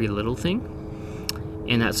for every little thing.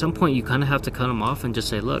 And at some point, you kind of have to cut them off and just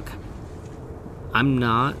say, look, I'm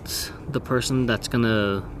not the person that's going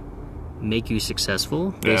to make you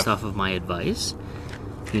successful based off of my advice.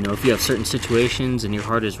 You know, if you have certain situations and your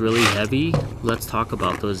heart is really heavy, let's talk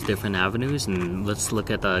about those different avenues and let's look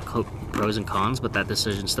at the pros and cons, but that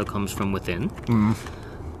decision still comes from within.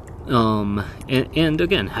 And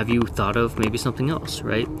again, have you thought of maybe something else,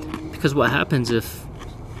 right? Because what happens if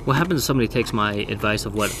somebody takes my advice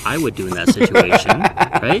of what I would do in that situation,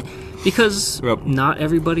 right? Because not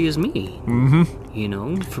everybody is me. You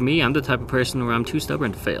know, for me, I'm the type of person where I'm too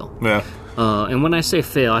stubborn to fail. Yeah. And when I say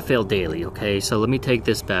fail, I fail daily, okay? So let me take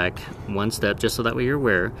this back one step just so that way you're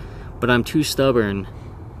aware. But I'm too stubborn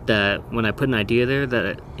that when I put an idea there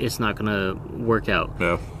that it's not going to work out.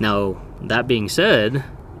 Yeah. Now, that being said,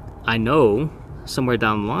 I know somewhere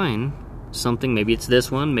down the line, something, maybe it's this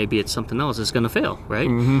one, maybe it's something else, is going to fail, right?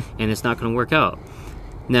 And it's not going to work out.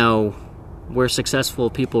 Now, where successful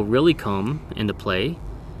people really come into play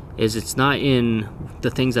is it's not in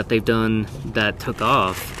the things that they've done that took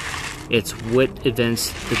off. It's what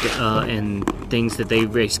events and things that they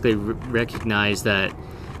basically recognize that,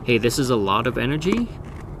 hey, this is a lot of energy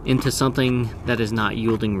into something that is not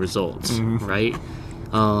yielding results, right?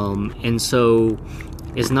 And so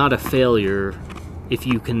it's not a failure if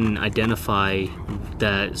you can identify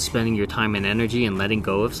that spending your time and energy and letting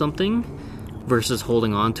go of something versus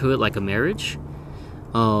holding on to it like a marriage.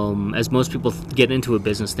 As most people get into a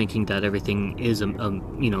business thinking that everything is,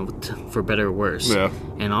 for better or worse. Yeah.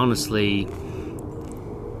 And honestly,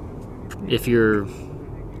 if you're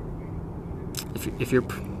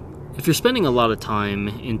spending a lot of time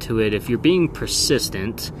into it, if you're being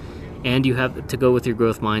persistent, and you have to go with your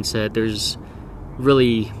growth mindset, there's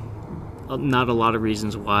really not a lot of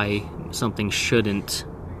reasons why something shouldn't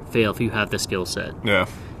fail if you have the skill set. Yeah.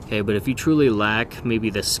 Okay, but if you truly lack maybe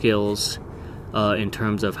the skills in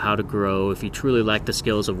terms of how to grow, if you truly lack the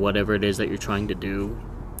skills of whatever it is that you're trying to do,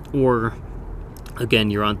 or again,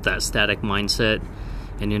 you're on that static mindset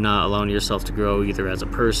and you're not allowing yourself to grow either as a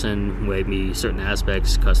person, maybe certain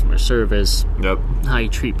aspects, customer service, how you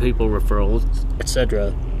treat people, referrals,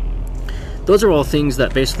 etc. Those are all things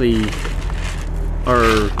that basically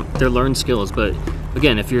they're learned skills. But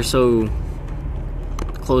again, if you're so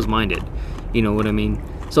closed-minded, you know what I mean?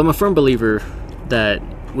 So I'm a firm believer that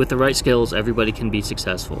with the right skills, everybody can be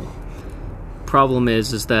successful. Problem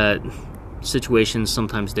is that situations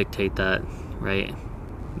sometimes dictate that, right?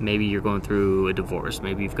 Maybe you're going through a divorce.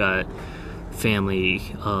 Maybe you've got family,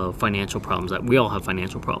 financial problems. We all have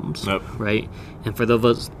financial problems, right? And for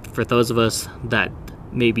those of us that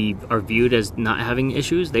maybe are viewed as not having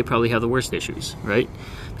issues, they probably have the worst issues, right?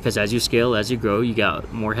 Because as you scale, as you grow, you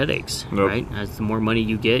got more headaches, right? As the more money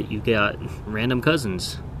you got random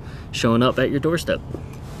cousins showing up at your doorstep.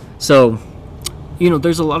 So,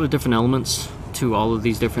 there's a lot of different elements to all of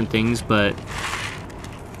these different things, but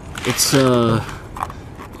it's, again,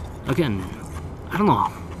 I don't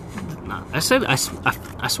know. I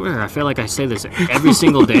swear, I feel like I say this every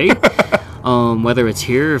single day. Whether it's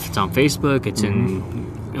here, if it's on Facebook, it's in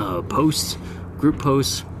posts, group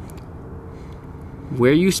posts.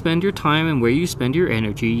 Where you spend your time and where you spend your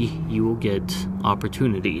energy, you will get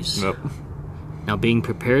opportunities. Now, being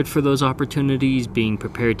prepared for those opportunities, being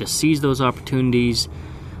prepared to seize those opportunities,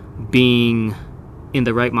 being in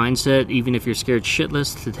the right mindset, even if you're scared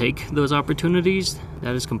shitless to take those opportunities,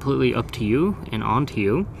 that is completely up to you and on to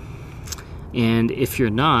you. And if you're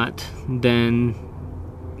not, then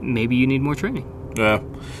maybe you need more training. Yeah.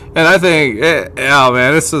 And I think,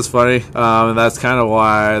 this is funny. And that's kind of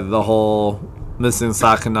why the whole missing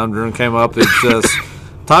sock conundrum came up. It's just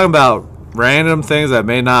talking about random things that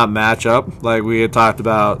may not match up. Like we had talked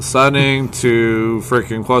about sunning to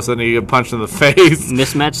freaking close and you get punched in the face.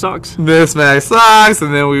 Mismatched socks. And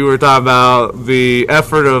then we were talking about the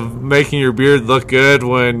effort of making your beard look good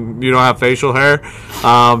when you don't have facial hair.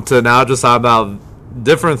 To now just talk about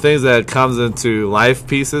different things that comes into life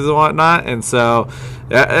pieces and whatnot. And so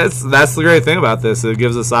that's the great thing about this. It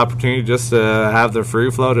gives us opportunity just to have the free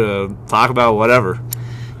flow to talk about whatever.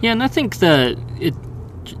 Yeah, and I think that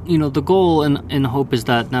the goal and hope is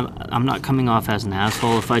that I'm not coming off as an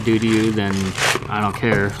asshole. If I do to you, then I don't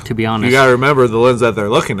care, to be honest. You got to remember the lens that they're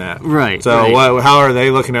looking at. Right. So how are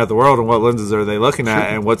they looking at the world, and what lenses are they looking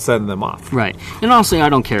at, and what's setting them off? Right. And honestly, I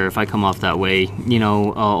don't care if I come off that way.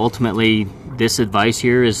 Ultimately, this advice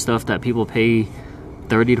here is stuff that people pay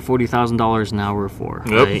 $30,000 to $40,000 an hour for,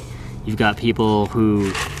 right? You've got people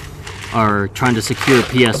who are trying to secure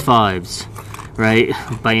PS5s, right,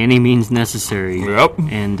 by any means necessary.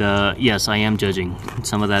 And yes, I am judging.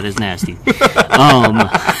 Some of that is nasty.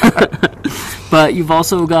 But you've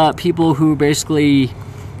also got people who basically,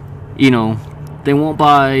 they won't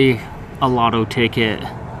buy a lotto ticket.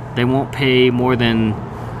 They won't pay more than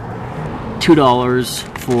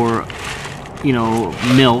 $2 for,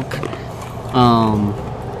 milk.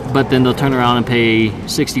 But then they'll turn around and pay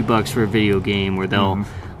 $60 for a video game, or they'll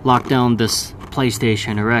lock down this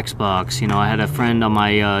PlayStation or Xbox. I had a friend on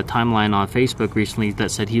my timeline on Facebook recently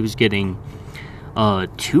that said he was getting 2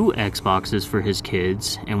 Xboxes for his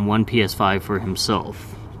kids and 1 PS5 for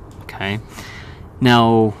himself. Okay.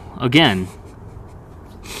 Now, again,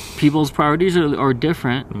 people's priorities are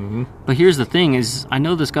different. But here's the thing: is I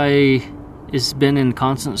know this guy has been in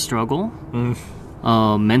constant struggle,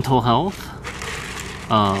 mental health,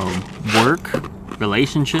 work,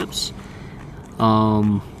 relationships.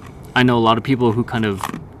 I know a lot of people who kind of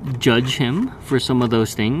judge him for some of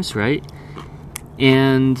those things, right?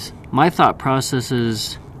 And my thought process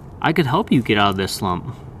is, I could help you get out of this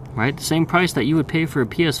slump, right? The same price that you would pay for a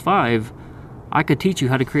PS5, I could teach you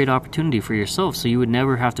how to create opportunity for yourself, so you would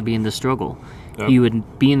never have to be in this struggle. Yep. You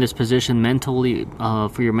would be in this position mentally,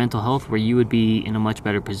 for your mental health, where you would be in a much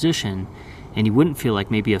better position, and you wouldn't feel like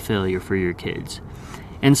maybe a failure for your kids.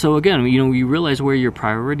 And so again, you realize where your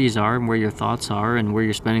priorities are and where your thoughts are and where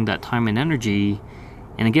you're spending that time and energy.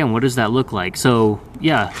 And again, what does that look like? So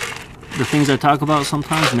yeah, the things I talk about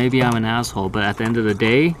sometimes, maybe I'm an asshole, but at the end of the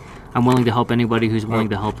day, I'm willing to help anybody who's willing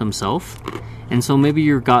to help themselves. And so maybe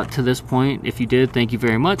you got to this point. If you did, thank you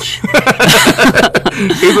very much. He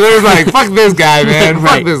was like, fuck this guy, man.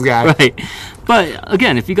 Fuck this guy. Right. But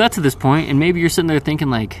again, if you got to this point and maybe you're sitting there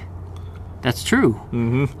thinking like, that's true.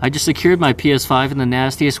 I just secured my PS5 in the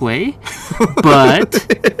nastiest way. But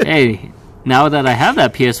hey, now that I have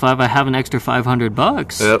that PS5, I have an extra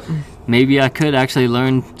 $500. Yep. Maybe I could actually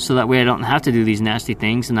learn so that way I don't have to do these nasty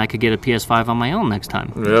things, and I could get a PS5 on my own next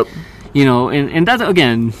time. Yep. And that,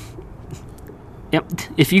 again, yep.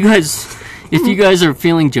 If you guys are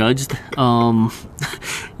feeling judged, shame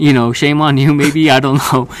on you. Maybe, I don't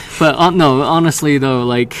know. But no, honestly though,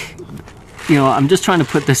 like, I'm just trying to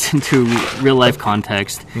put this into real life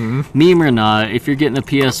context. Meme or not, if you're getting a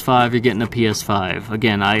PS5, you're getting a PS5.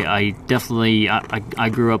 Again, I definitely I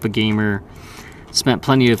grew up a gamer, spent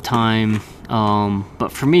plenty of time, but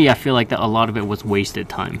for me, I feel like that a lot of it was wasted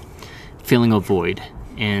time, filling a void.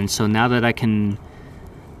 And so now that I can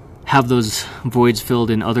have those voids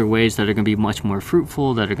filled in other ways that are going to be much more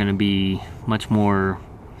fruitful, that are going to be much more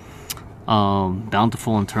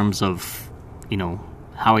bountiful in terms of,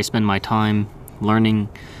 how I spend my time learning,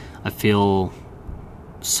 I feel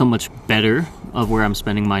so much better of where I'm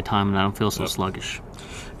spending my time, and I don't feel so sluggish.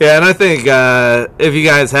 Yeah, and I think if you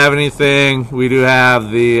guys have anything, we do have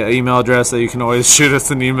the email address that you can always shoot us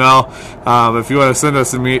an email. If you want to send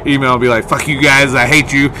us an email and be like, fuck you guys, I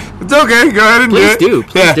hate you, it's okay, go ahead and Please do it.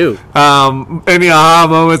 Please do. Any aha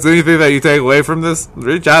moments, anything that you take away from this,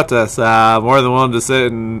 reach out to us. More than willing to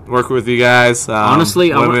sit and work with you guys.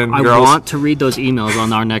 Honestly, women, I girls. want to read those emails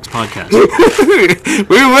on our next podcast.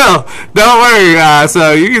 We will. Don't worry.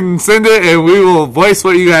 So you can send it, and we will voice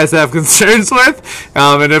what you guys have concerns with.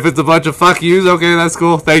 And if it's a bunch of fuck yous, okay, that's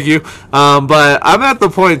cool. Thank you. But I'm at the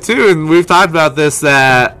point, too, and we've talked about this,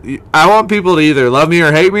 that I want people to either love me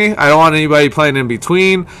or hate me. I don't want anybody playing in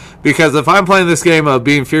between, because if I'm playing this game of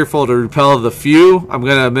being fearful to repel the few, I'm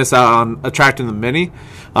going to miss out on attracting the many.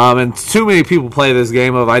 And too many people play this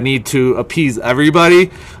game of I need to appease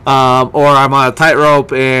everybody, or I'm on a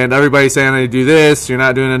tightrope and everybody's saying I need to do this, you're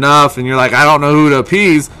not doing enough, and you're like, I don't know who to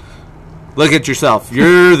appease. Look at yourself.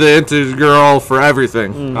 You're the integral for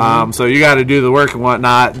everything. So you got to do the work and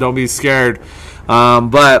whatnot. Don't be scared.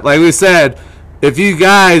 But like we said, if you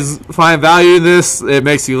guys find value in this, it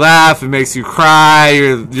makes you laugh, it makes you cry,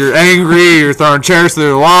 you're angry, you're throwing chairs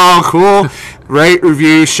through the wall, cool. Rate,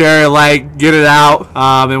 review, share, like, get it out.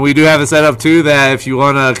 And we do have it set up, too, that if you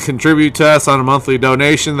want to contribute to us on a monthly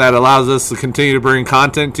donation, that allows us to continue to bring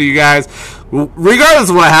content to you guys. Regardless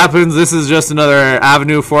of what happens, this is just another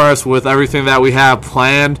avenue for us with everything that we have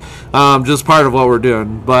planned. Just part of what we're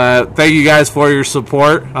doing. But thank you guys for your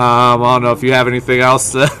support. I don't know if you have anything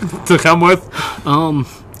else to come with.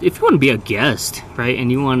 If you want to be a guest, right,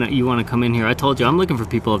 and you want to come in here, I told you I'm looking for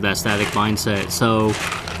people of that static mindset. So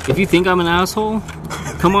if you think I'm an asshole,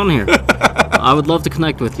 come on here. I would love to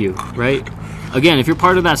connect with you, right? Again, if you're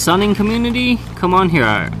part of that sunning community, come on here.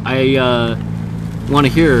 I want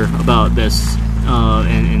to hear about this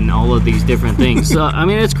and all of these different things. I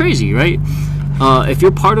mean, it's crazy, right? If you're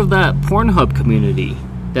part of that Pornhub community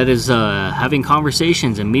that is having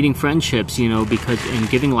conversations and meeting friendships, and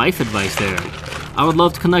giving life advice there, I would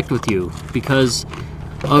love to connect with you, because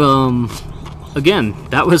again,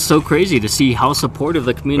 that was so crazy to see how supportive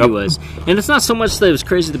the community was. And it's not so much that it was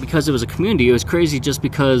crazy because it was a community, it was crazy just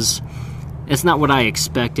because it's not what I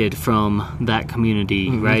expected from that community,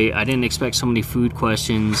 right? I didn't expect so many food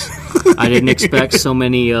questions. I didn't expect so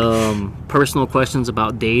many personal questions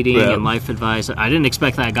about dating and life advice. I didn't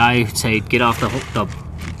expect that guy to say, get off the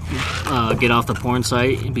porn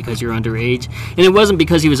site because you're underage. And it wasn't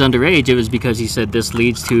because he was underage. It was because he said this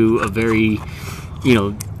leads to a very,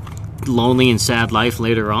 lonely and sad life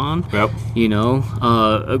later on.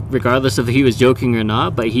 Regardless of if he was joking or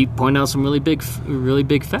not, but he pointed out some really big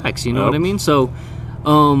facts. You know what I mean? So,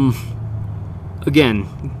 again,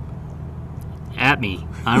 at me.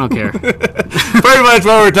 I don't care. Pretty much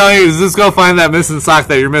what we're telling you is just go find that missing sock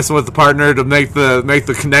that you're missing with the partner to make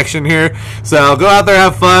the connection here. So go out there,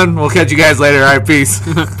 have fun. We'll catch you guys later. All right, peace.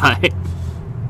 Bye.